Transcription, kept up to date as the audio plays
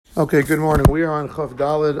Okay, good morning. We are on Chaf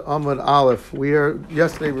Daled Amud Aleph.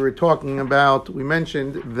 Yesterday we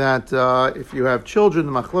mentioned that if you have children,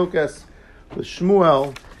 the Machlokas, with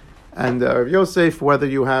Shmuel and Rav Yosef, whether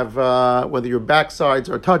your backsides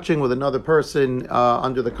are touching with another person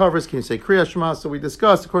under the covers, can you say Kriya Shema? So we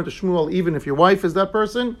discussed, according to Shmuel, even if your wife is that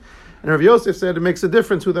person, and Rav Yosef said it makes a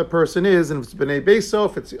difference who that person is, and if it's B'nai Beiso,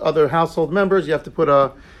 if it's other household members, you have to put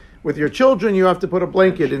with your children, you have to put a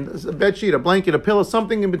blanket, a bed sheet, a blanket, a pillow,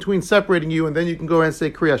 something in between separating you, and then you can go and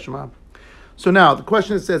say Kriya Shema. So now, the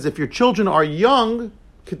question says, if your children are young,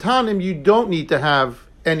 Ketanim, you don't need to have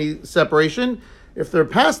any separation. If they're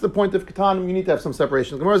past the point of Ketanim, you need to have some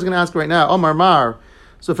separation. The Gemara is going to ask right now, Omar Mar.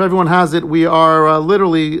 So if everyone has it, we are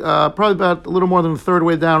literally probably about a little more than a third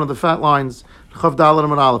way down of the fat lines. Chav Daled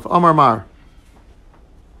Amud Aleph. Omar Mar.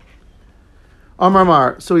 Omar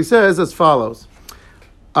Mar. So he says as follows.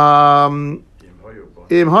 If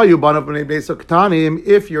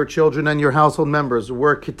your children and your household members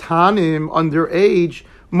were ketanim underage,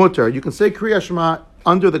 mutter. You can say Kriya Shema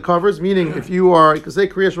under the covers, meaning you can say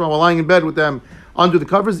Kriya Shema while lying in bed with them under the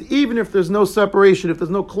covers, even if there's no separation, if there's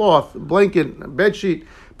no cloth, blanket, bed sheet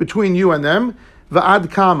between you and them. Va'ad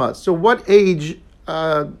kama. So what age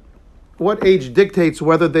dictates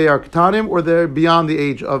whether they are ketanim or they're beyond the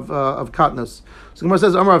age of katnus? So Gemara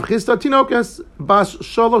says, Amar Rav Chisda tinokes bas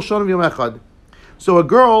shalosh shonim yom echad. So a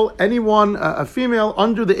girl, a female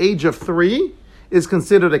under the age of 3 is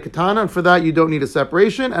considered a ketana, and for that you don't need a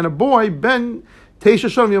separation. And a boy, ben teisha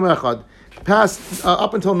shonim yom echad, past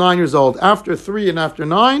up until 9 years old. After 3 and after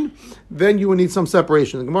 9, then you will need some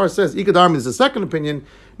separation. The Gemara says, Ikadarmi is the second opinion.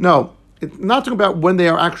 No, it's not talking about when they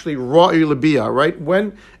are actually ra'i labia, right?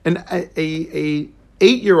 When a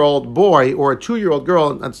 8-year-old boy or a 2-year-old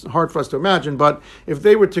girl, that's hard for us to imagine, but if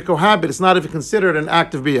they were to cohabit, it's not even considered an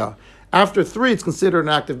act of bia. After 3, it's considered an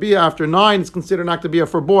act of bia. After 9, it's considered an act of bia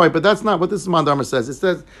for a boy, but that's not what this Mandama says. It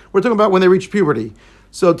says, we're talking about when they reach puberty.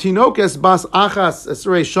 So, tinokes bas achas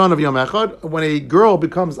esrei shon of yom echad, when a girl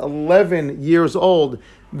becomes 11 years old,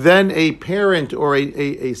 then a parent or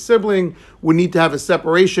a sibling would need to have a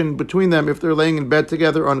separation between them if they're laying in bed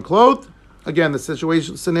together unclothed. Again, the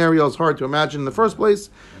scenario is hard to imagine in the first place,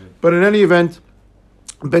 but in any event,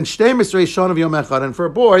 ben shtei misrei shon of yom echad, and for a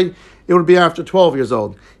boy, it would be after 12 years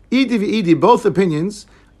old. Idi v'idi, both opinions,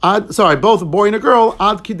 both a boy and a girl,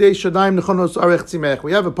 ad kidei shadayim nechonos arech tzimech.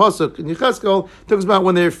 We have a pasuk in Yechezkel talks about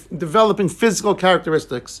when they're developing physical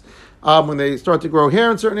characteristics, when they start to grow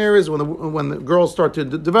hair in certain areas, when the girls start to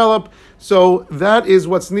develop. So that is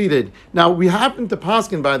what's needed. Now, we happen to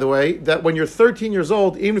paskin, by the way, that when you're 13 years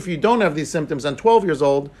old, even if you don't have these symptoms, and 12 years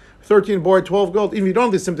old, 13 boy, 12 girl, even if you don't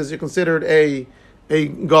have these symptoms, you're considered a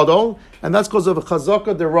gadol, and that's because of a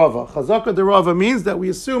chazaka derava. Chazaka derava means that we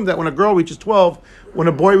assume that when a girl reaches 12, when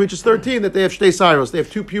a boy reaches 13, that they have shtei sairos, they have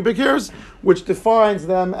 2 pubic hairs, which defines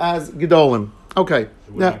them as gedolim. Okay.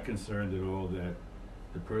 So we're not concerned at all that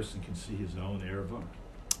the person can see his own erva?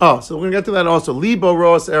 Oh, so we're going to get to that also. Libo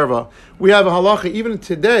roas erva. We have a halacha even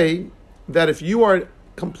today that if you are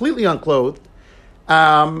completely unclothed,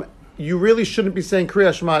 you really shouldn't be saying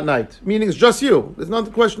Kriya Shema at night. Meaning it's just you. There's not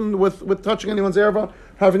the question with touching anyone's erva,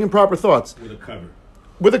 having improper thoughts. With a cover.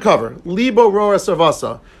 With a cover. Libo roa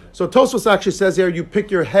sarvasa. So Tosfos actually says here,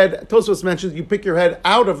 Tosfos mentions you pick your head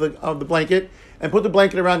out of the blanket and put the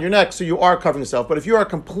blanket around your neck, so you are covering yourself. But if you are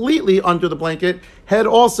completely under the blanket, head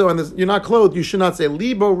also, and you're not clothed, you should not say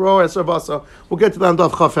Libo roa sarvasa. We'll get to that on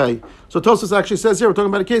Daf Chafei. So Tosfos actually says here, we're talking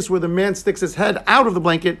about a case where the man sticks his head out of the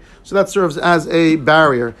blanket, so that serves as a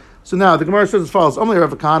barrier. So now the Gemara says as follows: Amli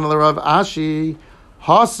Rav Kana Rav Ashi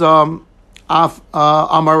Hasam Af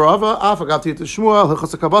Amarava Af Agavti to Shmuel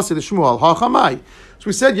Hachasakavasi to Shmuel Hachamai. So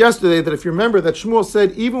we said yesterday that if you remember that Shmuel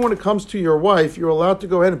said even when it comes to your wife, you're allowed to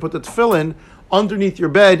go ahead and put the tefillin underneath your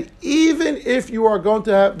bed, even if you are going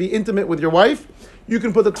to be intimate with your wife, you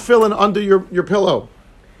can put the tefillin under your pillow.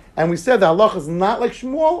 And we said that halacha is not like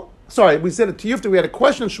Shmuel. Sorry, we said it to Yufta. We had a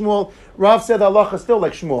question on Shmuel. Rav said the halacha is still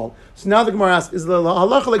like Shmuel. So now the Gemara asks, is the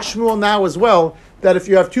halacha like Shmuel now as well, that if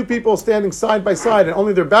you have 2 people standing side by side and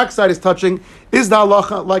only their backside is touching, is the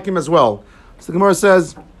halacha like him as well? So the Gemara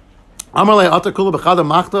says, just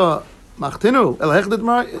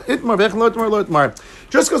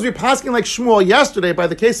because we're pasking like Shmuel yesterday by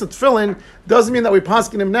the case of tefillin doesn't mean that we're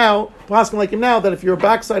pasking like him now, that if your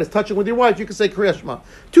backside is touching with your wife, you can say Kriya Shema.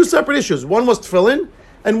 2 separate issues. One was tefillin,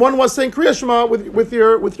 and one was saying Kriya Shema with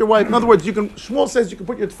your wife. In other words, Shmuel says you can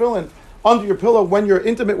put your tefillin under your pillow when you're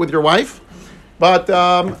intimate with your wife, but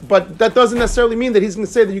that doesn't necessarily mean that he's going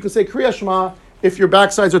to say that you can say Kriya Shema if your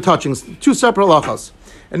backsides are touching. 2 separate halachas.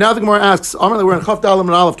 And now the Gemara asks, Amalei, we're in Chaf Dalam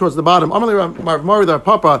and Aleph towards the bottom. Amalei, Rav Mari, the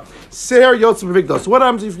Papa, Seir Yotze B'Vigdos. So what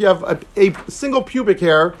happens if you have a single pubic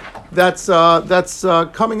hair that's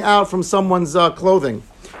coming out from someone's clothing?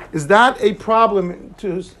 Is that a problem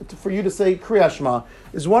for you to say Kriya Shema?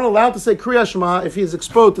 Is one allowed to say Kriya Shema if he is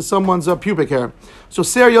exposed to someone's pubic hair? So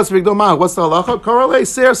Seir Yotze B'Vigdos, what's the halacha? Korale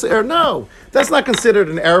Seir. No, that's not considered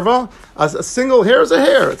an erva. A single hair is a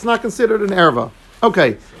hair. It's not considered an erva.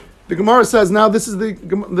 Okay. The Gemara says now this is we're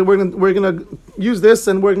going to use this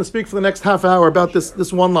and we're going to speak for the next half hour about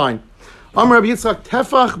this one line. Amar Rabbi Yitzchak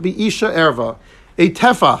tefach bi'isha erva. A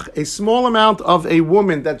tefach, a small amount of a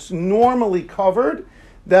woman that's normally covered,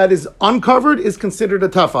 that is uncovered, is considered a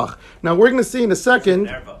tefach. Now we're going to see in a second.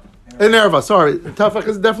 An erva, sorry. Tefach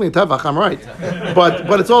is definitely a tefach, I'm right.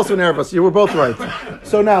 But it's also an erva, so you were both right.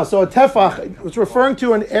 So a tefach is referring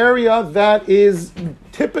to an area that is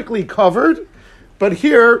typically covered, but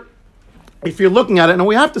here, if you're looking at it, and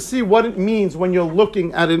we have to see what it means when you're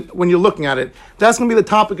looking at it. That's going to be the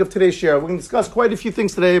topic of today's share. We're going to discuss quite a few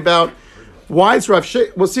things today about why it's Rav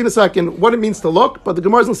Sheshes. We'll see in a second what it means to look, but the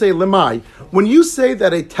Gemara is going to say lemai. When you say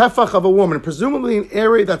that a tefach of a woman, presumably an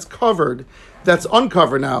area that's covered, that's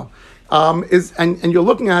uncovered now, and you're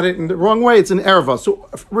looking at it in the wrong way, it's an erva. So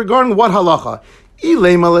regarding what halacha?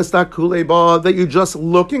 That you're just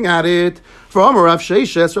looking at it. From Rav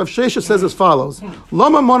Sheshes says as follows: When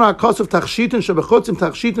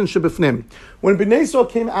Bnei Yisrael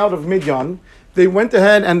came out of Midian, they went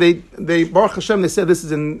ahead and they Baruch Hashem, they said this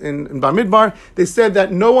is in Bar Midbar, they said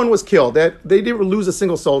that no one was killed, that they didn't lose a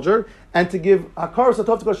single soldier, and to give Hakaras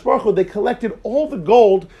Hatov to Kodesh Baruch Hu, they collected all the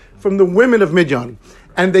gold from the women of Midian.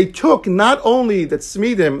 And they took not only the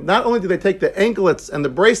tzmidim, not only did they take the anklets and the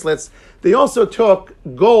bracelets, they also took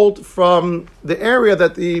gold from the area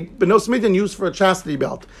that the Benos Midian used for a chastity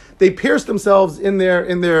belt. They pierced themselves in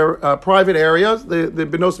their private areas, the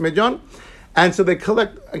Benos Midian, and so they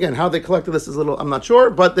collect, again, how they collected this is a little, I'm not sure,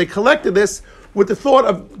 but they collected this with the thought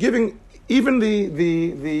of giving even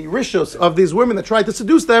the rishos of these women that tried to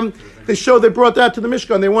seduce them. They brought that to the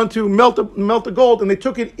Mishkan. They wanted to melt the gold, and they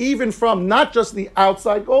took it even from not just the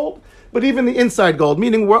outside gold, but even the inside gold,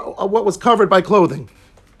 meaning what was covered by clothing.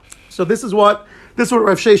 So this is what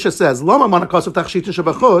Rav Sheshes says. Why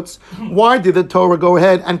did the Torah go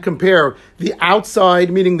ahead and compare the outside,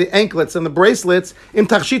 meaning the anklets and the bracelets, in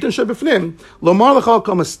tachshitin shebefnim? Lomar lechal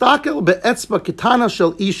kol mistakel be'etzba ketana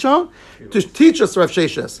shel isha, to teach us, Rav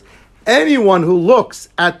Sheshes, anyone who looks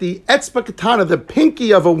at the etzba ketana, the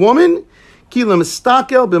pinky of a woman, ki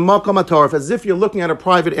lemistakel b'makom hatorf, as if you're looking at her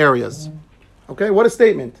private areas. Okay, what a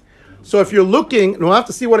statement. So if you're looking, and we'll have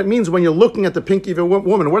to see what it means when you're looking at the pinky of a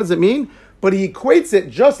woman. What does it mean? But he equates it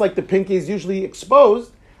just like the pinky is usually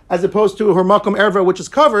exposed, as opposed to her makom erva, which is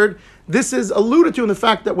covered. This is alluded to in the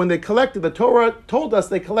fact that when they collected, the Torah told us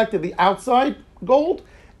they collected the outside gold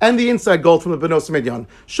and the inside gold from the Benos Midian,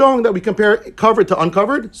 showing that we compare covered to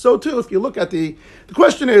uncovered. So too, if you look at the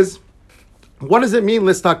question is, what does it mean,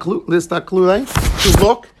 listaklu, to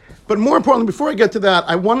look? But more importantly, before I get to that,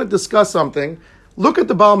 I want to discuss something. Look at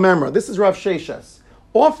the Baal Memra. This is Rav Sheshes.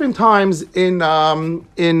 Oftentimes in the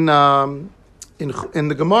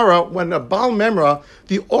Gemara, when a Baal Memra,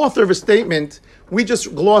 the author of a statement, we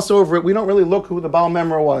just gloss over it. We don't really look who the Baal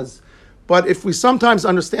Memra was. But if we sometimes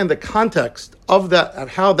understand the context of that, and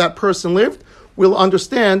how that person lived, we'll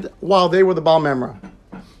understand why they were the Baal Memra.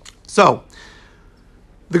 So,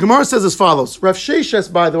 the Gemara says as follows. Rav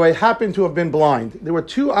Sheshes, by the way, happened to have been blind. There were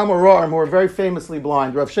two Amoraim who were very famously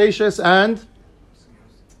blind, Rav Sheshes and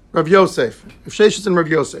Rav Yosef. Rav Sheshes and Rav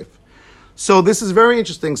Yosef. So this is very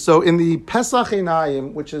interesting. So in the Pesach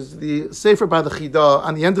Einayim, which is the Sefer by the Chida,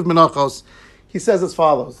 on the end of Menachos, he says as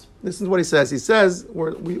follows. Listen to what he says. He says,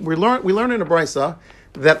 we learn in a Brisa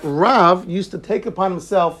that Rav used to take upon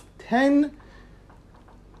himself 10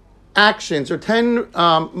 actions, or 10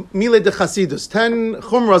 Mile de Chasidus, 10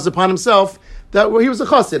 Chumras upon himself, that he was a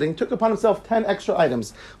Chassid, and he took upon himself 10 extra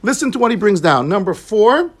items. Listen to what he brings down. Number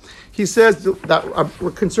 4, he says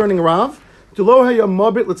that concerning Rav, Rav,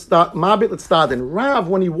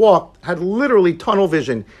 when he walked, had literally tunnel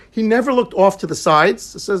vision. He never looked off to the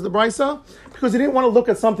sides, says the Brisa, because he didn't want to look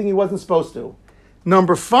at something he wasn't supposed to.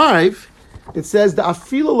 Number 5, it says the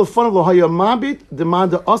afilo lefanav lo haya mabit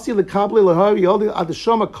demanda asi lekable lo haya yodi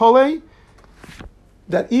adeshama kole.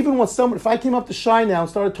 That even when someone, if I came up to Shai now and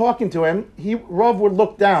started talking to him, Rav would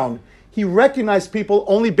look down. He recognized people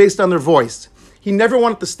only based on their voice. He never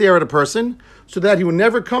wanted to stare at a person, so that he would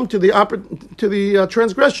never come to the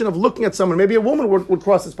transgression of looking at someone. Maybe a woman would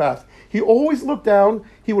cross his path. He always looked down.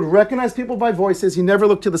 He would recognize people by voices. He never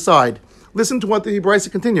looked to the side. Listen to what the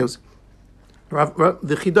Brisa continues. The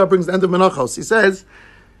Chida brings the end of Menachos. He says,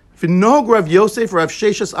 V'nog Rav Yosef, Rav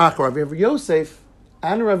Sheshes Achar. Rav Yosef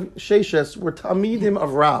and Rav Sheshes were Talmidim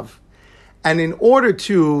of Rav. And in order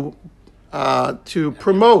to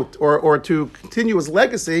promote or to continue his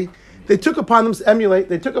legacy, they took upon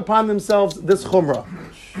themselves this chumrah.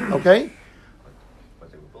 Okay?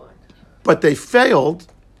 But they were blind. But they failed,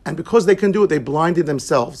 and because they couldn't do it, they blinded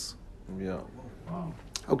themselves. Yeah.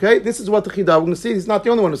 Okay? This is what the Chidah, we're going to see, he's not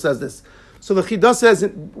the only one who says this. So the Chidah says,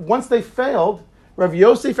 once they failed, Rav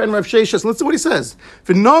Yosef and Rav Sheshes, let's see what he says.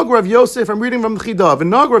 V'nog Rav Yosef, I'm reading from the Chidah.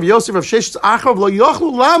 V'nog Rav Yosef, Rav Sheshes, Achav lo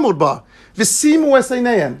yochlu lamud ba. V'simu es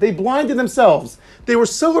einayim. They blinded themselves. They were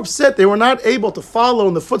so upset they were not able to follow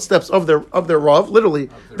in the footsteps of their Rav, literally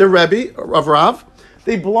their Rebbe of Rav.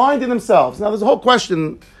 They blinded themselves. Now there's a whole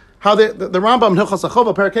question how the Rambam Hilchos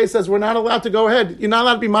Achova Parakeh says we're not allowed to go ahead. You're not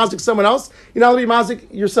allowed to be mazik someone else. You're not allowed to be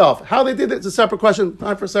mazik yourself. How they did it is a separate question,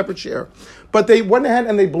 not for a separate share. But they went ahead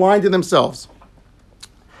and they blinded themselves.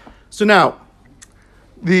 So now,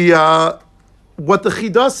 what the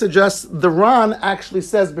Chidah suggests, the Ran actually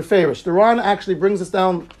says beferish. The Ran actually brings us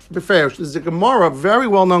down beferish. This is a Gemara, very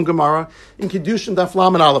well-known Gemara, in Kiddushin Daf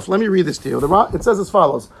Lamed Aleph. Let me read this to you. It says as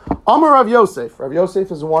follows. Amar Rav Yosef. Rav Yosef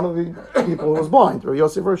is one of the people who was blind. Rav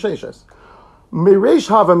Yosef Rav Sheshes. Miresh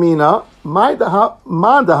Havamina, Ma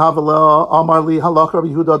Dahavela Amar Li Halach Rabbi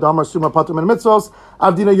Yehuda Damar Summa Patum and Mitzvos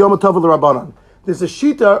Avdina Yom Tov L'Rabbanan. There's a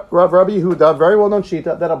shita, Rabbi Yehuda, very well-known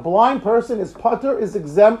shita, that a blind person is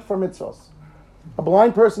exempt from mitzvos. A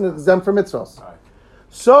blind person is exempt from mitzvos.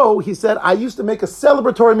 So he said, I used to make a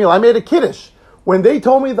celebratory meal. I made a kiddush. When they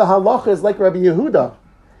told me the halacha is like Rabbi Yehuda,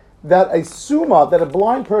 that a summa, that a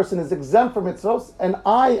blind person is exempt from mitzvos, and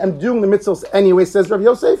I am doing the mitzvos anyway, says Rabbi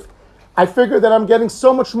Yosef, I figure that I'm getting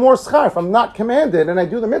so much more schar. If I'm not commanded and I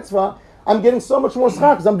do the mitzvah, I'm getting so much more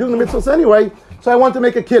schar because I'm doing the mitzvos anyway, so I want to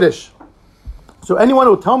make a kiddush. So anyone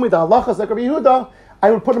who would tell me the halacha is like Rabbi Yehuda, I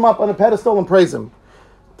would put him up on a pedestal and praise him.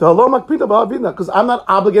 Because I'm not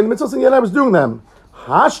obligated to mitzvahs, and yet I was doing them.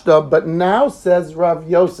 Hashta, but now says Rav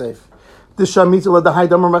Yosef, now that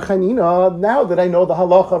I know the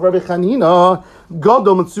halacha of Rabbi Chanina,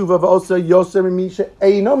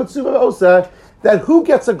 that who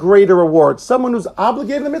gets a greater reward? Someone who's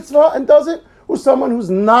obligated the mitzvah and does it, or someone who's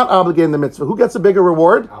not obligated the mitzvah? Who gets a bigger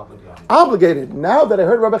reward? Obligated. Now that I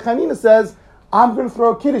heard Rabbi Chanina says, I'm going to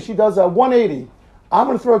throw a kiddush, he does a 180. I'm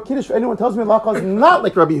going to throw a kiddush if anyone tells me halacha is not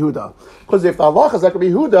like Rabbi Yehuda. Because if the halacha is like Rabbi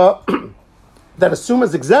Yehuda, that a summa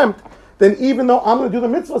is exempt, then even though I'm going to do the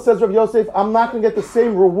mitzvah, says Rabbi Yosef, I'm not going to get the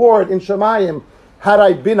same reward in Shemayim had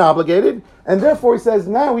I been obligated. And therefore he says,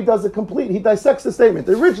 now he does he dissects the statement.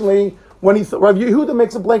 Originally, when Rabbi Yehuda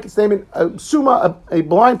makes a blanket statement, a summa, a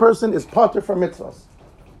blind person is pater from mitzvahs.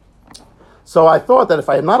 So I thought that if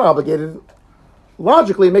I am not obligated,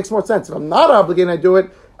 logically it makes more sense. If I'm not obligated, I do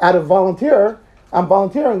it out of I'm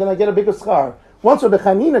volunteering, then I get a bigger schar. Once Rabbi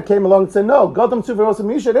Chanina came along and said, no, Gadam Tzuverosa,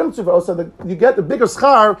 Misha Dem Tzuverosa, you get the bigger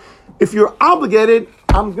schar. If you're obligated,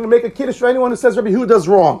 I'm going to make a kiddush for anyone who says Rabbi Yehuda is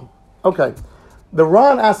wrong. Okay. The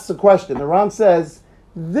Ran asks a question. The Ran says,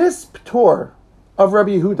 this p'tor of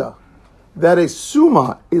Rabbi Yehuda, that a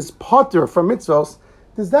summa is pater from mitzvos,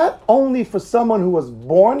 is that only for someone who was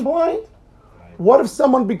born blind? What if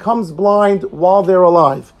someone becomes blind while they're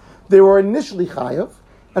alive? They were initially chayav,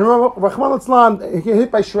 and Rahman al-Islam, hit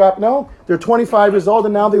by shrapnel, they're 25 years old,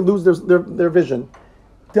 and now they lose their vision.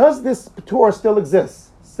 Does this Torah still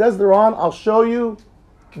exist? Says the Ran, I'll show you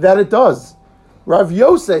that it does. Rav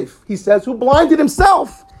Yosef, he says, who blinded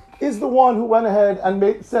himself, is the one who went ahead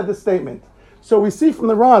and said this statement. So we see from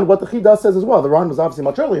the Ran what the Chidah says as well. The Ran was obviously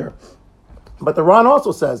much earlier. But the Ran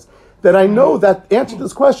also says that I know that answer to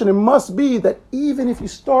this question, it must be that even if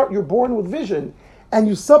you're born with vision, and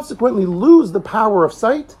you subsequently lose the power of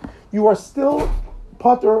sight, you are still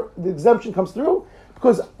pater, the exemption comes through,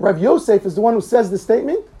 because Rav Yosef is the one who says this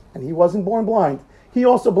statement, and he wasn't born blind. He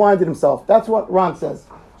also blinded himself. That's what Ran says.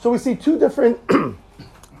 So we see two different areas,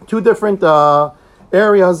 two different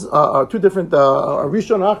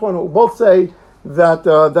Rishon and Achron, who both say that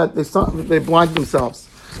they blinded themselves.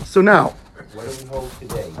 So now, what do we hold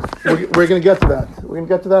today? We're going to get to that. We're going to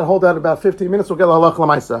get to that. Hold that about 15 minutes. We'll get the halach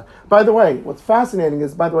l'maisa. By the way, what's fascinating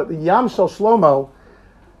is, the Yam Shel Shlomo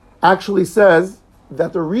actually says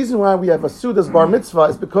that the reason why we have a Sudas bar mitzvah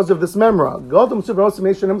is because of this memra.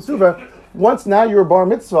 Once now you're a bar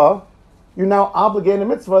mitzvah, you're now obligated a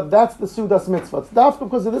mitzvah. That's the Sudas mitzvah. It's that's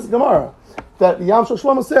because of this Gemara that the Yam Shel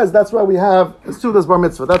Shlomo says that's why we have a Sudas bar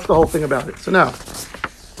mitzvah. That's the whole thing about it. So now.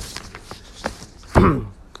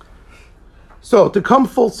 So to come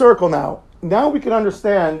full circle now we can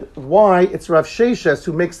understand why it's Rav Sheshes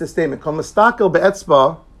who makes this statement. Kol mistakel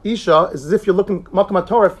be'etzba isha is as if you're looking makam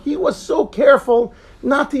Torah. He was so careful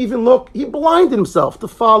not to even look. He blinded himself to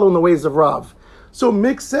follow in the ways of Rav. So it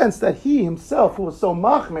makes sense that he himself, who was so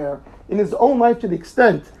machmer in his own life to the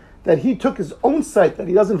extent that he took his own sight, that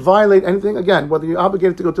he doesn't violate anything. Again, whether you're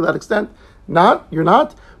obligated to go to that extent, you're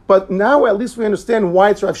not. But now at least we understand why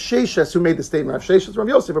it's Rav Sheshes who made the statement. Rav Sheshes and Rav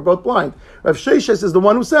Yosef are both blind. Rav Sheshes is the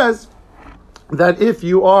one who says that if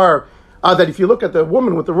you look at the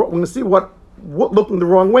woman with the wrong, we're going to see what looking the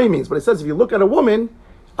wrong way means. But it says if you look at a woman,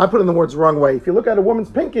 I put in the words wrong way. If you look at a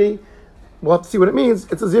woman's pinky, we'll have to see what it means.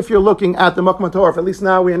 It's as if you're looking at the Makam Torah. At least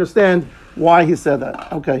now we understand why he said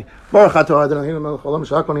that. Okay. Baruch atah Adonai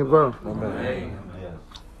Amen.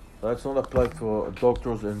 That's not applied for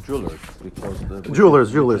doctors and jewelers because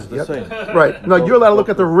jewelers. The Yep. same. Right. No, you're allowed to look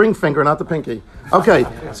at the ring finger, not the pinky. Okay.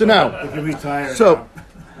 So now, You retire. so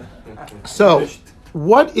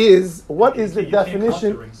what is the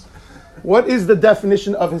definition? What is the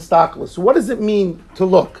definition of histaklos? What does it mean to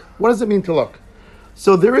look? What does it mean to look?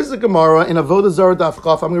 So there is a Gemara in Avodah Zarah Daf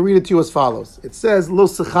Chaf. I'm going to read it to you as follows. It says lo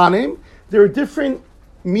sechanim. There are different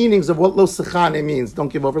meanings of what lo sechanim means. Don't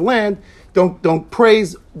give over land. Don't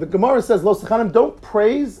praise. The Gemara says lo sechanim. Don't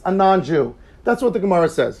praise a non-Jew. That's what the Gemara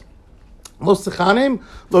says. Lo sechanim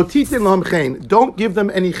lo titin laham chen. Don't give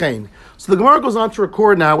them any chen. So the Gemara goes on to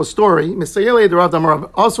record now a story.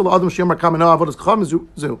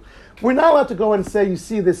 We're not allowed to go and say, you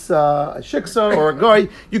see this shiksa or a guy,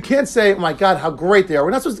 you can't say, oh my God, how great they are.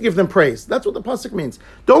 We're not supposed to give them praise. That's what the pasuk means.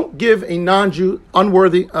 Don't give a non-Jew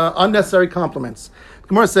unnecessary compliments. The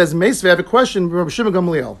Gemara says, Meisve, I have a question from Rabbi Shimon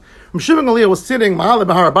Gamliel. Rabbi Shimon Gamliel was sitting, he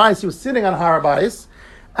was sitting on Harabais,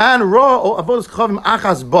 and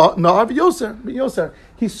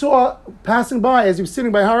he saw, passing by, as he was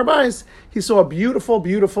sitting by Harabais, he saw a beautiful,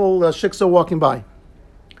 beautiful shiksa walking by.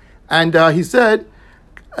 And he said,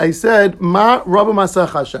 Ma Rabbu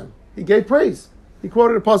Masach Hashem. He gave praise. He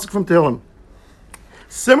quoted a pasuk from Tehillim.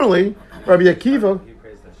 Similarly, Rabbi Akiva. He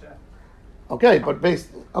praised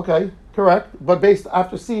Hashem. Correct. But based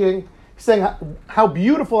after saying how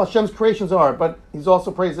beautiful Hashem's creations are, but he's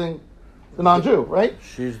also praising the non-Jew, right?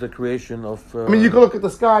 She's the creation of... I mean, you can look at the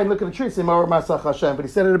sky and look at a tree and say, Ma Rabbu Masach Hashem, but he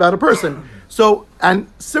said it about a person. So, and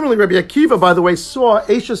similarly, Rabbi Akiva, by the way, saw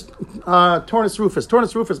Ashes Tornus Rufus.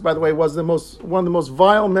 Tornus Rufus, by the way, was one of the most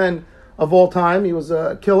vile men of all time. He was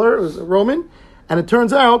a killer. He was a Roman. And it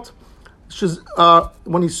turns out,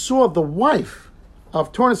 when he saw the wife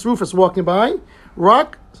of Tornus Rufus walking by,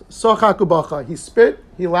 Rak Sochakubacha, he spit,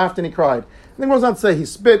 he laughed, and he cried. And then goes on to say he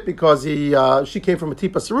spit because she came from a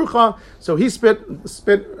tipa serucha, so he spit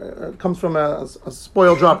comes from a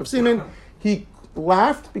spoiled drop of semen. He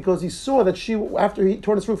laughed because he saw that after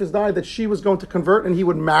Tornus Rufus died, that she was going to convert and he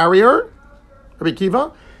would marry her, Rabbi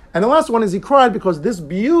Kiva. And the last one is he cried because this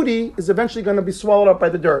beauty is eventually going to be swallowed up by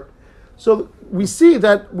the dirt. So we see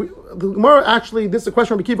that the Gemara actually, this is a question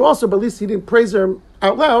from Rabbi Kiva also, but at least he didn't praise her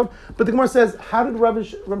out loud. But the Gemara says, how did Rabbi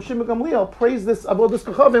Shimon Gamliel praise this Avodas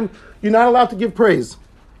Kochavim? You're not allowed to give praise.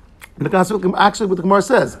 And actually what the Gemara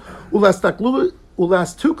says, Ulas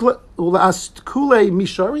kule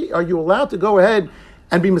mishari, are you allowed to go ahead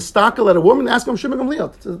and be mistakel at a woman? Ask Rabbi Shimon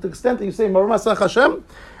Gamliel, to the extent that you say, Marah Masach Hashem.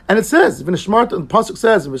 And it says, the pasuk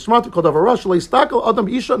says,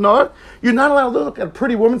 you're not allowed to look at a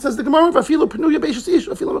pretty woman, says the Gemara,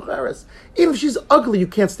 even if she's ugly, you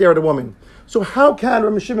can't stare at a woman. So how can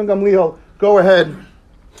Rabbi Shimon Gamliel go ahead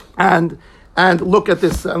and look at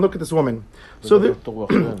this woman? So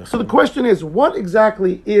the question is, what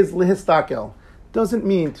exactly is lihistakel? Doesn't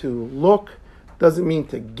mean to look, doesn't mean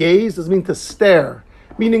to gaze, doesn't mean to stare.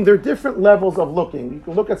 Meaning there are different levels of looking. You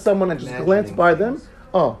can look at someone and just glance by them.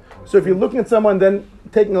 Oh, so if you're looking at someone, then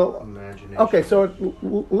taking okay, so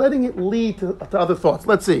letting it lead to other thoughts.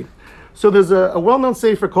 Let's see. So there's a well-known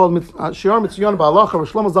sefer called Shiar Mitzion Ba'alacha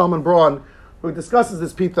of Shlomo Zalman Braun, who discusses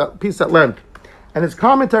this piece at length. And his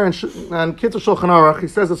commentary on Kitzur Shulchan Aruch, he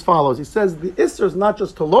says as follows. He says the Isser is not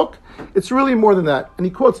just to look; it's really more than that. And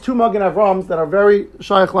he quotes two Magen Avrams that are very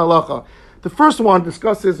shaykh la'alacha. The first one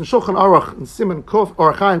discusses in Shulchan Aruch in Siman Kuf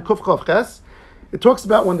or Chaim Kuf Chav Ches. It talks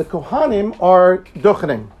about when the Kohanim are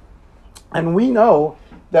duchening. And we know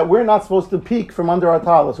that we're not supposed to peek from under our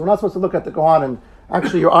talis. We're not supposed to look at the Kohanim.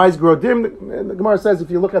 Actually, your eyes grow dim. The Gemara says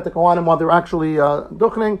if you look at the Kohanim while they're actually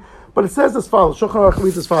duchening. But it says as follows. Shulchan Aruch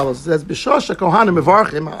reads as follows. It says, B'shash Kohanim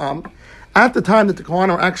mevarchim at the time that the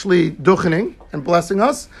Kohanim are actually duchening and blessing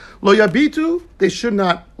us, lo yabitu, they should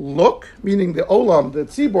not look, meaning the olam, the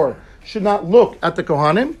tzibor, should not look at the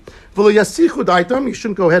Kohanim. You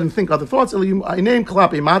shouldn't go ahead and think other thoughts. You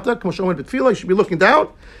should be looking down.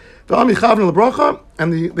 And they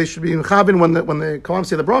should be mechavin when the Kohanim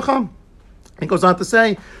say the bracha. It goes on to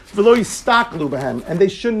say, "V'lo yistaklu b'hem," and they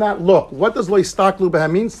should not look. What does lo yistaklu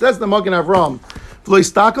b'hem mean? Says the Magen Avram, "V'lo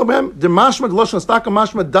yistaklu b'hem demashma g'loshon stakel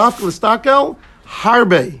mashma daf l'stakel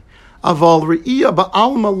harbe aval re'iya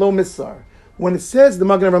ba'alma lo misar." When it says, the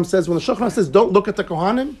Magen Avram says, when the Shulchan Aruch says, "Don't look at the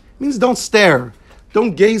Kohanim," it means don't stare,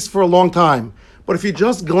 don't gaze for a long time. But if you're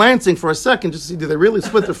just glancing for a second, just to see, do they really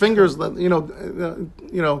split their fingers? Do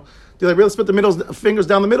they really split the fingers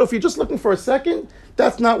down the middle? If you're just looking for a second,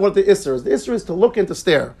 that's not what the Isser is. The Isser is to look and to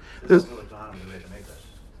stare. There's also the Kohanim the way to make this.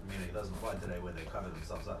 I mean, it doesn't apply today where they cover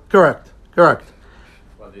themselves up. Correct. Well,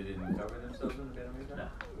 they didn't cover themselves in the Beit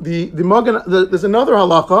HaMikdash? No. There's another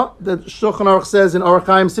halacha that Shulchan Aruch says in Orach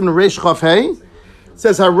Chaim Simon Reish Chaf Hey.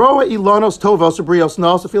 Says Haroa Ilanos Tovos Brios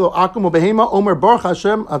Nos Afilo Akum Behema Omer Baruch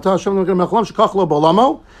Hashem Ata Hashem Mechlam Shekach Lo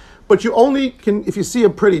Bolamo. But you only can if you see a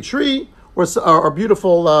pretty tree or a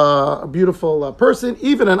beautiful person,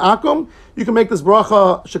 even an akum, you can make this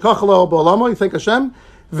bracha Shekach Lo Bolamo. You thank Hashem.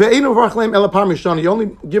 Ve'enu Varachleim Ela Par Mishana. You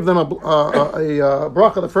only give them a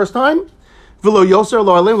bracha the first time. V'lo yoser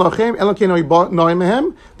lo alim lachem elokeno noim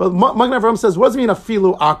mehem. But Magen Avram says, what does it mean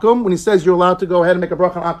afilu akum? When he says you're allowed to go ahead and make a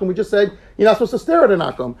bracha on akum, we just said you're not supposed to stare at an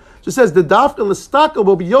akum. So it says the dafka l'stakel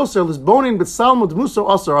will be yoser l'sbonin b'salmud muso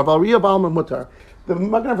asar aval riya ba'alma mutar. The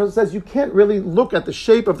Magen Avram says you can't really look at the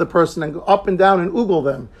shape of the person and go up and down and oogle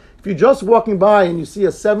them. If you're just walking by and you see a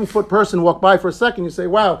 7-foot person walk by for a second, you say,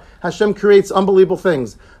 wow, Hashem creates unbelievable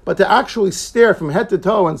things. But to actually stare from head to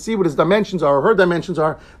toe and see what his dimensions are or her dimensions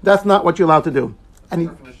are, that's not what you're allowed to do.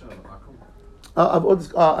 And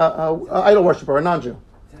idol worshiper, a non-Jew.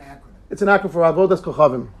 It's an acronym for Avodas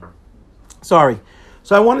Kochavim. Sorry.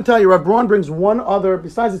 So I want to tell you, Rav Braun brings one other,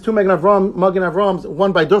 besides the two Magen Avrams,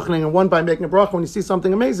 one by Duchening and one by making a bracha when you see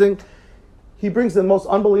something amazing. He brings the most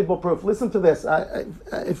unbelievable proof. Listen to this.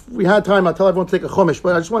 If we had time, I'll tell everyone to take a chumash,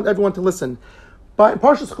 but I just want everyone to listen. By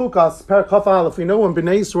Parshas Chukas, Perek Chaf Aleph, we know when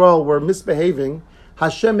Bnei Yisrael were misbehaving,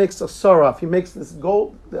 Hashem makes a saraf. He makes this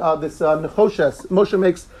gold, nechoshes. Moshe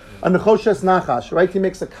makes a nechoshes nachash, right? He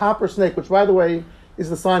makes a copper snake, which, by the way,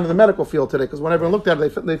 is the sign of the medical field today, because when everyone looked at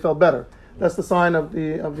it, they felt better. That's the sign of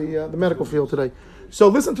the medical field today. So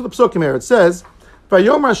listen to the psukim here. It says,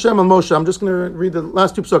 Vayomer Hashem al Moshe. I'm just going to read the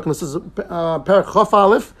last two psukim. This is Perek Chaf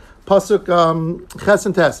Aleph, pasuk Ches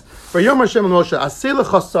and Tes. Vayomer Hashem al Moshe. Aseh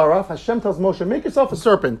lecha saraf. Hashem tells Moshe, make yourself a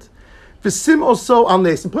serpent. V'sim also al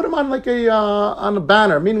nes, and put him on like on a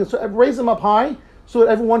banner, meaning raise him up high so that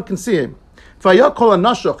everyone can see him. Vayakol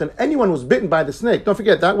anashok, and anyone who was bitten by the snake. Don't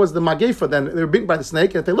forget that was the magefa. Then they were bitten by the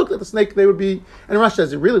snake, and if they looked at the snake, they would be. And Rashi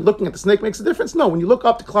says, really looking at the snake makes a difference? No. When you look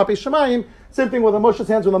up to Klapei Shemayim, same thing with Moshe's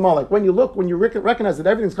hands with the Malek. When you look, when you recognize that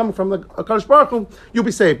everything's coming from the Kadosh Baruch Hu, you'll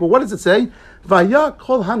be saved. But what does it say?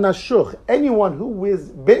 Vayakol hanashuch, anyone who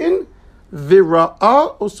is bitten,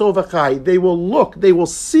 v'ra'a oso v'chai. They will look, they will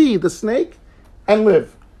see the snake and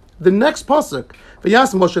live. The next pasuk,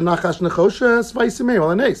 v'yas Moshe nachash nechoshes v'yisimei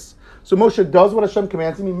alanes. So Moshe does what Hashem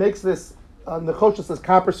commands him. He makes this nechoshes, this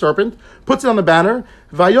copper serpent, puts it on the banner,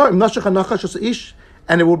 v'yoim nashach hanachash os ish.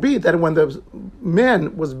 And it will be that when the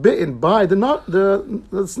man was bitten by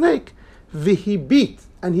the snake, v'hibit,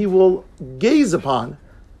 and he will gaze upon.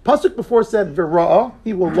 Pasuk before said v'ra'ah,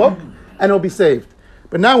 he will look and he'll be saved.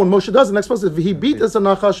 But now when Moshe does, the next pasuk is v'hibit is a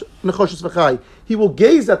nechoshes v'chai. He will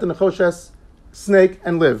gaze at the nechoshes snake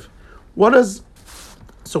and live. What does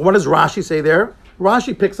Rashi say there?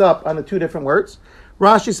 Rashi picks up on the two different words.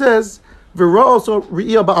 Rashi says v'ra'ah also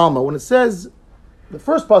ri'iyah ba'alma. When it says the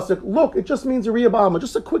first pasuk, look, it just means a ri'iyah ba'alma,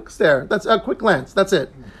 just a quick stare. That's a quick glance. That's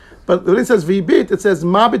it. But when it says v'hibit, it says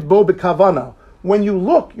mabit bo b'kavana. When you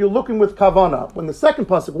look, you're looking with kavana. When the second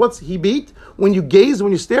pasuk, what's hibit? When you gaze,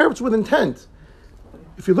 when you stare, it's with intent.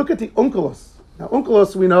 If you look at the unkelos, now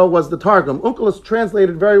unkelos we know was the targum. Unkelos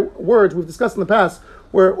translated very words we've discussed in the past,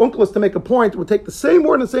 where unkelos to make a point would take the same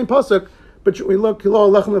word in the same pasuk, but we look, there we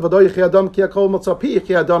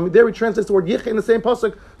translate the word yich in the same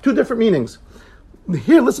pasuk, two different meanings.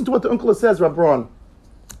 Here, listen to what the unkelos says, Rav Braun.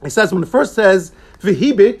 He says when it first says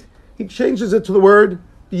v'hibit, he changes it to the word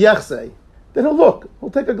yechse. Then he'll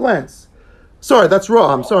take a glance. Sorry, that's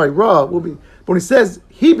raw. I'm sorry, raw will be. But when he says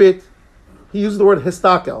hibit, he uses the word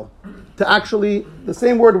histakel to actually the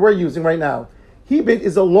same word we're using right now. Hibit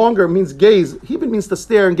is a longer, means gaze. Hibit means to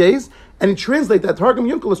stare and gaze, and he translate that. Targum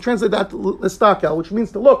Yunkelos translate that to histakel, which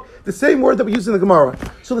means to look. The same word that we use in the Gemara.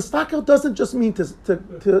 So the stakel doesn't just mean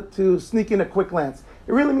to sneak in a quick glance.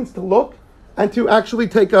 It really means to look and to actually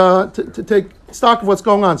take stock of what's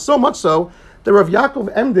going on. So much so that Rav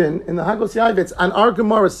Yaakov Emden in the Hagos Yavitz and our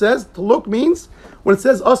Gemara says to look means when it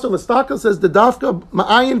says Asr l'stakel, says the dafka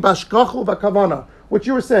ma'ayin bashkachu v'kavana. What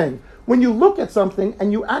you were saying, when you look at something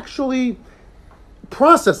and you actually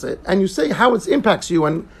process it and you say how it impacts you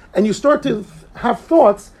and you start to have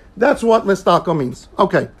thoughts, that's what listako means.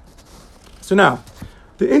 Okay. So now,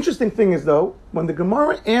 the interesting thing is though, when the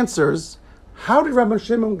Gemara answers, how did Rabbi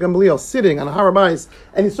Shimon Gamliel sitting on a Har HaBayis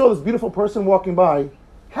and he saw this beautiful person walking by,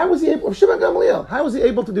 how was he able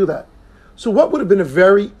to do that? So what would have been a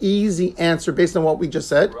very easy answer based on what we just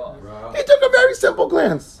said? He took a very simple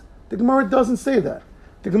glance. The Gemara doesn't say that.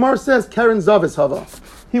 The Gemara says, Karen Zavis Hava.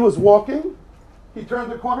 He was walking, he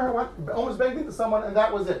turned the corner, went almost banged into someone, and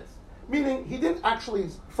that was it. Meaning, he didn't actually,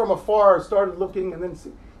 from afar, started looking and then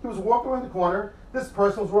see. He was walking around the corner, this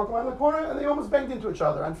person was walking around the corner, and they almost banged into each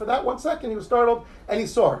other. And for that 1 second, he was startled, and he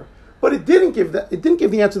saw her. But it didn't give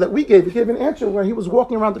the answer that we gave. It gave an answer where he was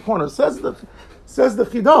walking around the corner. Says the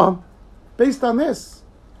Chidah, based on this,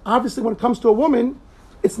 obviously when it comes to a woman,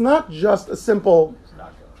 it's not just a simple,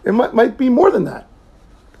 it might be more than that.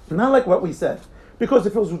 Not like what we said. Because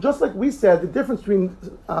if it was just like we said, the difference between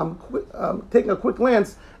taking a quick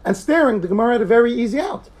glance and staring, the Gemara had a very easy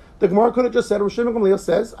out. The Gemara could have just said, Rosh Gamliel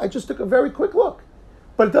says, I just took a very quick look.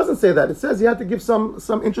 But it doesn't say that. It says he had to give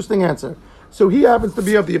some interesting answer. So he happens to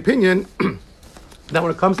be of the opinion that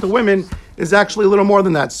when it comes to women, is actually a little more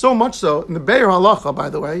than that. So much so, in the Be'er Halacha, by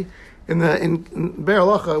the way, in Be'er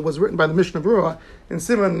Halacha, was written by the Mishnah Berurah, in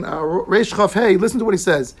Siman Reish Chaf Hey, listen to what he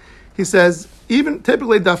says. He says, even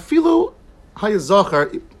typically, dafilu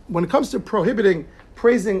hayazachar, when it comes to prohibiting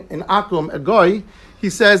praising an akum, a goy, he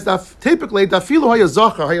says that typically, dafilu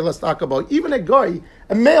hayazachar hayalastakaboy, even a goy,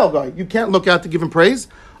 a male guy, you can't look at to give him praise.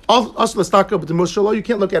 You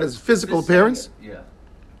can't look at his physical appearance. Yeah.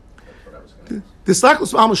 That's what I was going to say.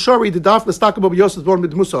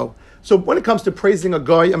 So when it comes to praising a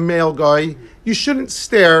guy, a male guy, you shouldn't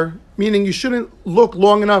stare, meaning you shouldn't look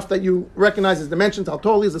long enough that you recognize his dimensions, how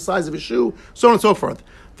tall he is, the size of his shoe, so on and so forth.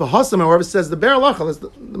 The Hassam, however, says the Be'er Halacha, the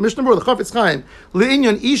Mishnah Berurah, the Chafetz Chaim,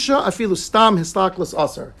 le'inyan isha afilu stam histaklas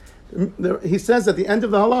aser. He says at the end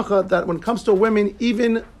of the halacha that when it comes to women,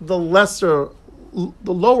 even the lower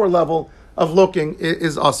level of looking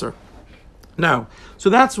is aser. Now, so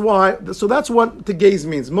that's what to gaze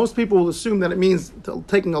means. Most people will assume that it means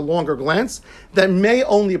taking a longer glance. That may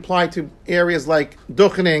only apply to areas like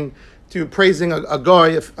duchening, to praising a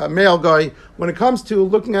guy, a male guy. When it comes to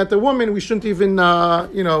looking at the woman, we shouldn't even,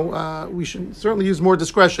 we should certainly use more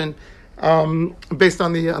discretion based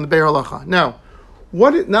on the Be'er Halacha. Now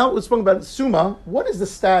we're speaking about Summa. What is the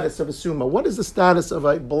status of a Summa? What is the status of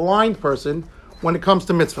a blind person when it comes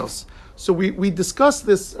to mitzvahs? So we discussed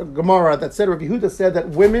this Gemara that said, Rabbi Yehuda said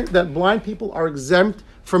that blind people are exempt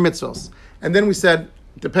from mitzvahs. And then we said,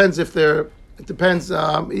 you want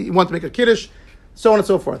to make a kiddush, so on and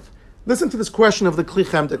so forth. Listen to this question of the Kli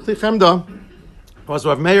Chemda. Kli Chemda was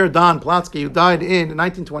Rav Meir Dan Platsky, who died in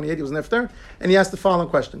 1928, he was nifter, and he asked the following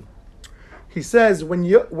question. He says, when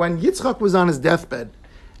Yitzchak was on his deathbed,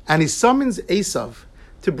 and he summons Esav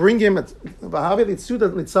to bring him go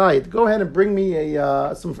ahead and bring me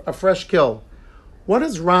a fresh kill. What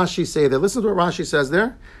does Rashi say there? Listen to what Rashi says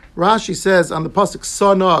there. Rashi says on the pasuk,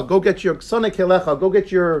 Sana, go get your Sana Kelecha, go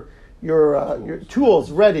get your tools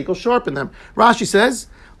ready, go sharpen them. Rashi says,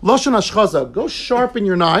 Loshan Ashchaza, go sharpen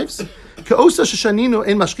your knives. I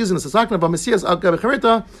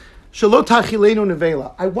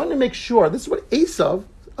want to make sure, this is what Esav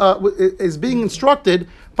is being instructed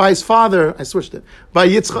by his father. I switched it. By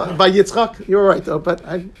Yitzchak. You're right, though, but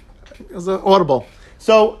it was audible.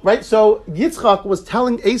 So Yitzchak was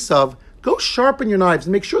telling Esav, go sharpen your knives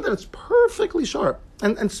and make sure that it's perfectly sharp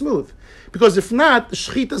and smooth. Because if not, the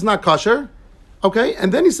shechita is not kosher. Okay?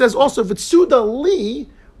 And then he says also, Vitsuda li,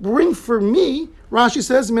 bring for me, Rashi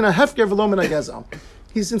says, mina hefker v'lo mina gezel.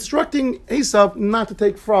 He's instructing Esav not to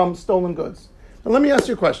take from stolen goods. Now let me ask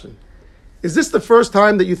you a question. Is this the first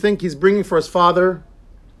time that you think he's bringing for his father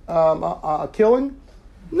a killing?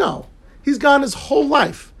 No. He's gone his whole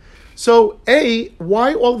life. So,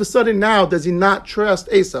 why all of a sudden now does he not trust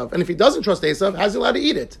Esav? And if he doesn't trust Esav, how's he allowed to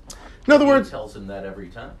eat it? In other words, he tells him that every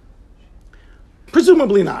time.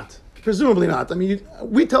 Presumably not. I mean,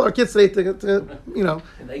 we tell our kids today to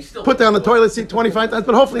put down the toilet seat 25 times,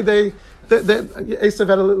 but hopefully Esav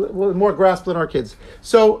had a little more grasp than our kids.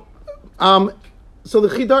 So the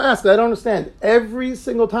Chidar asked, I don't understand. Every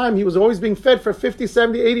single time he was always being fed for 50,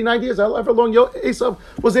 70, 80, 90 years, however long Esav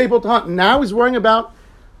was able to hunt. Now he's worrying about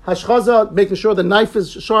hashchaza, making sure the knife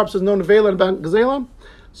is sharp, so there's no nevela about gazela.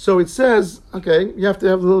 So it says, okay, you have to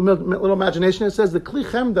have a little imagination. It says the Kli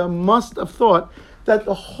Chemda must have thought that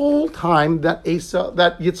the whole time that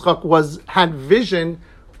Yitzchak had vision,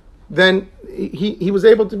 then he was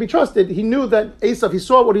able to be trusted. He knew that Esav, he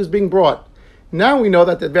saw what he was being brought. Now we know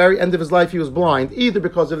that at the very end of his life he was blind, either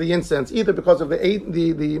because of the incense, either because of the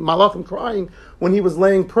malachim crying when he was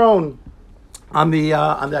laying prone on the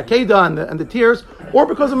Akedah and the tears, or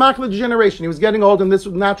because of macular degeneration. He was getting old, and this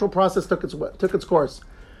natural process took its course.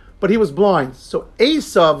 But he was blind. So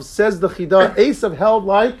Esav, says the Chidah, Esav held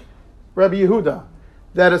like Rabbi Yehuda,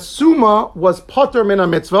 that a Sumah was poter min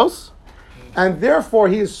mitzvos, and therefore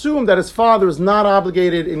he assumed that his father is not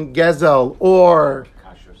obligated in Gezel or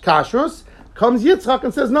Kashrus. Comes Yitzchak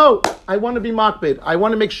and says, no, I want to be makbid. I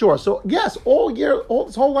want to make sure. So yes, all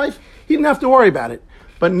his whole life, he didn't have to worry about it.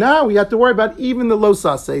 But now we have to worry about even the lo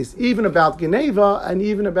sases, even about Geneva, and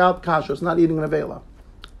even about Kashrus, not eating an Avela.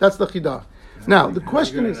 That's the Chidah. Now, the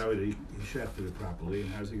question is... He shafted it properly,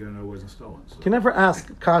 and how's he going to know it wasn't stolen? So. You can never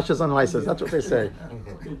ask Kashas on Lysis. That's what they say.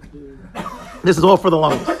 This is all for the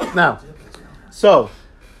lungs. Now, so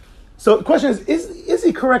the question is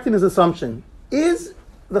he correct in his assumption? Is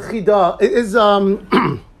the Chidah, is the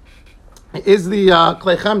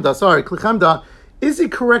Klechemda, is he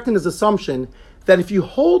correct in his assumption that if you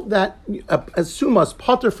hold that as Sumas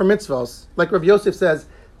potter for mitzvos, like Rav Yosef says,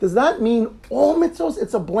 does that mean all mitzvos?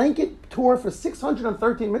 It's a blanket tour for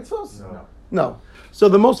 613 mitzvos? No. So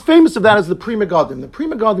the most famous of that is the Pri Megadim. The Pri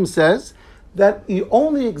Megadim says that you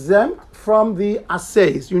only exempt from the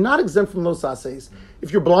assays. You're not exempt from those assays.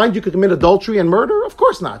 If you're blind, you could commit adultery and murder? Of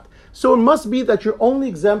course not. So it must be that you're only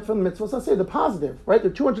exempt from the mitzvos assay, the positive, right? The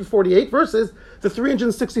 248 versus the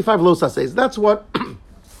 365 los assays. That's what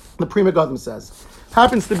the Pri Megadim says.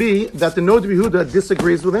 Happens to be that the Nod Yehuda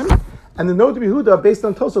disagrees with him, and the Nod Yehuda, based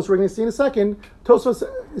on Tosos, we're going to see in a second, Tosos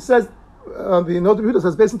says, the Nod Yehuda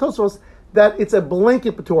says, based on Tosos, that it's a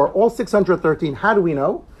blanket patur, all 613. How do we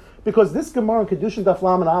know? Because this Gemara in Kedushin Daf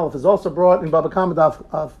Lam and Aleph is also brought in Baba Kama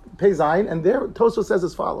Daf Pei Zayin, and there Tosos says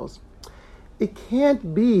as follows. It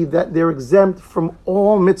can't be that they're exempt from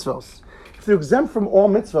all mitzvos. If they're exempt from all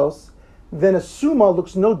mitzvos, then a Sumah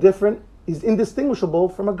looks no different, is indistinguishable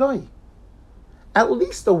from a guy. At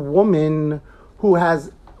least a woman who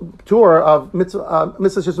has tour of mitzvah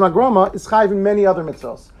Shesma Groma is chayiv in many other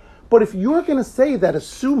mitzvos. But if you're going to say that a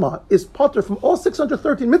Sumah is potter from all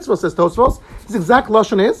 613 mitzvos, says Tosfos, his exact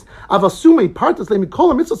lashon is avasumei partas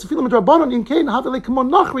le'mikol mitzvos sefilim midrabanon in kein havele kamon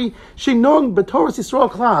nachri shenon b'toras Yisrael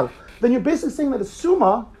klal. Then you're basically saying that a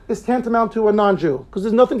Sumah is tantamount to a non-Jew because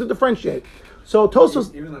there's nothing to differentiate. So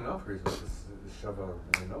Tosfos, even the Nachri is Shava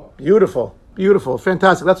in the Noah. Beautiful,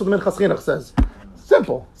 fantastic. That's what the Minchas Chinuch says.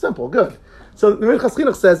 Simple, good. So the Minchas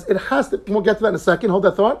Chinuch says it has to. We'll get to that in a second. Hold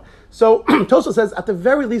that thought. So Tosfos says at the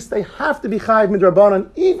very least they have to be chayiv midrabanan,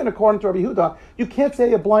 even according to Rabbi Yehuda. You can't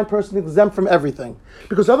say a blind person is exempt from everything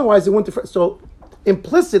because otherwise it wouldn't. So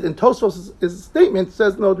implicit in Tosfos' statement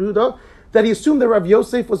says no Yehuda that he assumed that Rav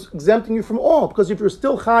Yosef was exempting you from all because if you're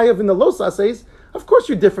still chayiv in the los assays, of course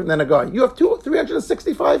you're different than a guy. You have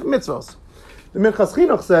 365 mitzvos. The Minchas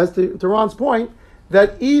Chinuch says to Ron's point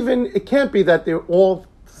that even it can't be that they're all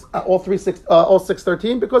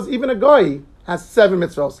 613 because even a guy has 7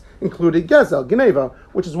 mitzvos, including Gezel, Geneva,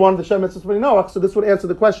 which is one of the Shem mitzvos of Noach. So this would answer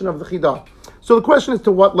the question of the Chidah. So the question is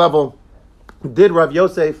to what level did Rabbi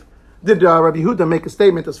Yehuda make a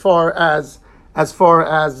statement as far as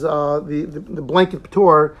the blanket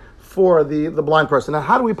patur for the blind person. Now,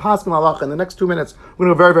 how do we pass in halacha? In the next 2 minutes, we're going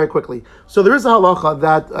to go very, very quickly. So there is a halacha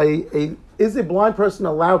that is a blind person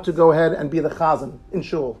allowed to go ahead and be the chazan in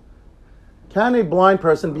shul? Can a blind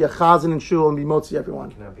person be a chazan in shul and be motzi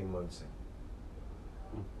everyone? Cannot be motzi.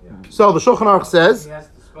 Yeah. So the Shulchan Aruch says,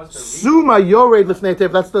 Sumah yored lifnei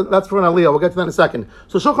teva. That's for an aliyah. We'll get to that in a second.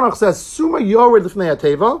 So Shulchan Aruch says, Sumah yored lifnei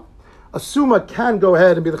teva. A Sumah can go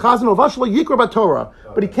ahead and be the chazan of Vashla Yikra Torah,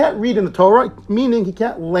 but he can't read in the Torah, meaning he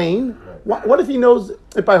can't lane. What if he knows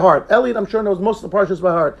it by heart? Elliot, I'm sure, knows most of the parshas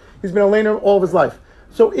by heart. He's been a laner all of his life.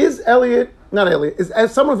 So is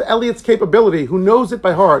as someone of Elliot's capability who knows it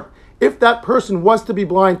by heart, if that person was to be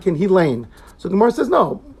blind, can he lane? So the Gemara says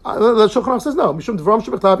no. The Shulchan Aruch says no.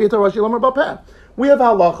 We have a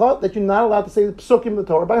halacha that you're not allowed to say the psukim in the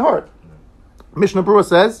Torah by heart. Mishnah Berurah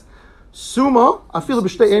says, Sumah, afilu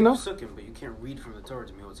b'shtei enos. But you can't read from the Torah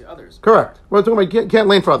to me what's the others. Correct. We're talking about you can't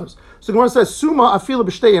lane for others. So Gemara says, Sumah, afilu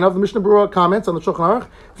b'shtei enos. The Mishnah Berurah comments on the Shulchan Aruch,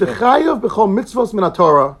 v'chayav b'chol mitzvos min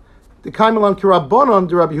haTorah, the kaimelan ki Rabbanon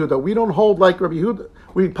de Rabbi Yehuda. We don't hold like Rabbi Yehuda.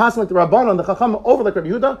 We pass like the Rabbanon, the Chacham over like Rabbi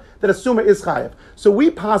Yehuda, that a Sumah is chayav. So we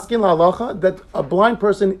pass in la halacha that a blind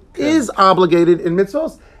person is obligated in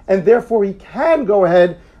mitzvos, and therefore he can go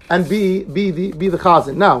ahead and be the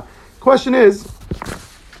chazan. Now, question is,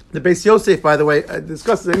 the Beis Yosef, by the way,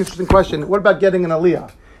 discusses an interesting question. What about getting an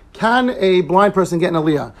aliyah? Can a blind person get an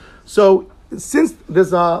aliyah? So, since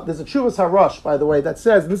there's a Chuvas Harush, by the way, that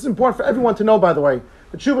says, and this is important for everyone to know, by the way,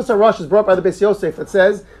 The Tshuvas HaRush is brought by the Beis Yosef. It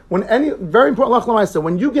says, very important Lach L'Maisa,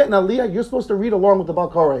 when you get an Aliyah, you're supposed to read along with the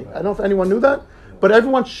Baal Koreh. I don't know if anyone knew that, but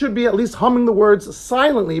everyone should be at least humming the words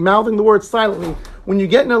silently, mouthing the words silently. When you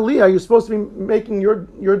get an Aliyah, you're supposed to be making your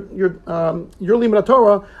Limud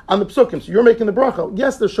Torah on the Psukim. So you're making the bracha.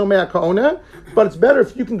 Yes, there's Shomei Ka'oneh, but it's better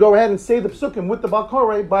if you can go ahead and say the Psukim with the Baal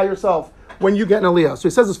Koreh by yourself when you get an Aliyah. So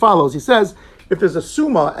he says as follows. He says, if there's a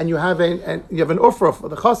Summa and you have an Ufra for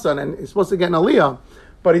the Chassan and he's supposed to get an Aliyah,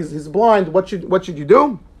 but he's blind, what should you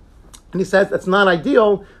do? And he says that's not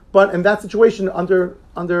ideal, but in that situation, under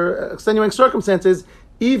extenuating circumstances,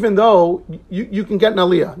 even though you can get an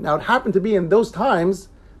Aliyah. Now, it happened to be in those times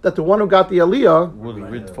that the one who got the Aliyah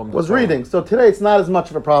was reading. So today, it's not as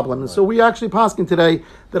much of a problem. And so we actually paskin today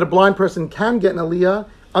that a blind person can get an Aliyah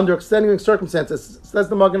under extenuating circumstances. Says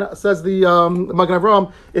the Magen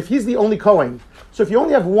Avraham, if he's the only Kohen. So if you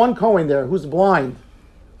only have one Kohen there who's blind,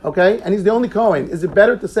 okay, and he's the only Kohen, is it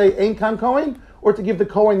better to say Ein Kan Kohen or to give the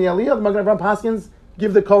Kohen the Aliyah? The Magen Avraham paskins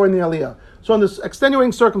give the Kohen the Aliyah. So in this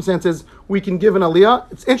extenuating circumstances, we can give an Aliyah.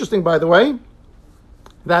 It's interesting, by the way,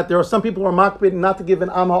 that there are some people who are makbid not to give an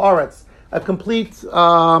Am Ha'aretz, a complete,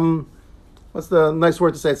 what's the nice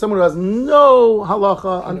word to say? Someone who has no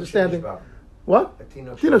halacha understanding. What?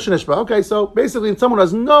 Tino Shenishba. Okay, so basically someone who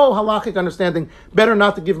has no halachic understanding, better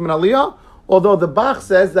not to give him an Aliyah. Although the Bach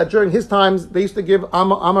says that during his times, they used to give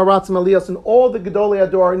Amaratzim Aliyahs, and all the Gedolei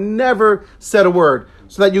Ador never said a word.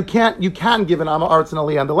 So that you can give an Amaretz and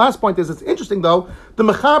Aliyah. And the last point is, it's interesting though, the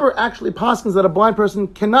Mechaber actually paskins that a blind person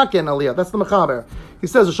cannot get an Aliyah. That's the Mechaber. He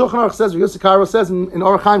says, the Shulchan Aruch says, Yosef Karo says in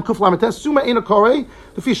Orach Chaim Kuf Lametes, Summa Eina Korei,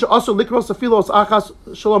 the Fisha Also Likros Afilos Achas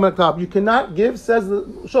Shalom Ektab. You cannot give, says the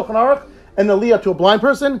Shulchan Aruch, an Aliyah to a blind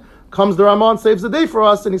person. Comes the Ramah and saves the day for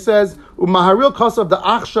us, and he says, "Umaharil kosav the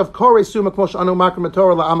achshav korei suma kmosh anu makrim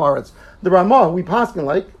Torah la'am aretz." The Ramah, we paskin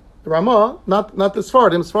like the Ramah, not the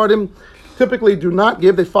Sfardim. Sfardim typically do not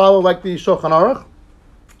give; they follow like the Shulchan Aruch.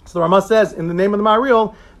 So the Ramah says, in the name of the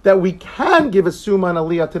Maharil, that we can give a suma and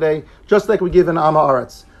aliyah today, just like we give an am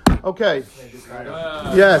aretz. Okay.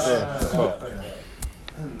 Yes.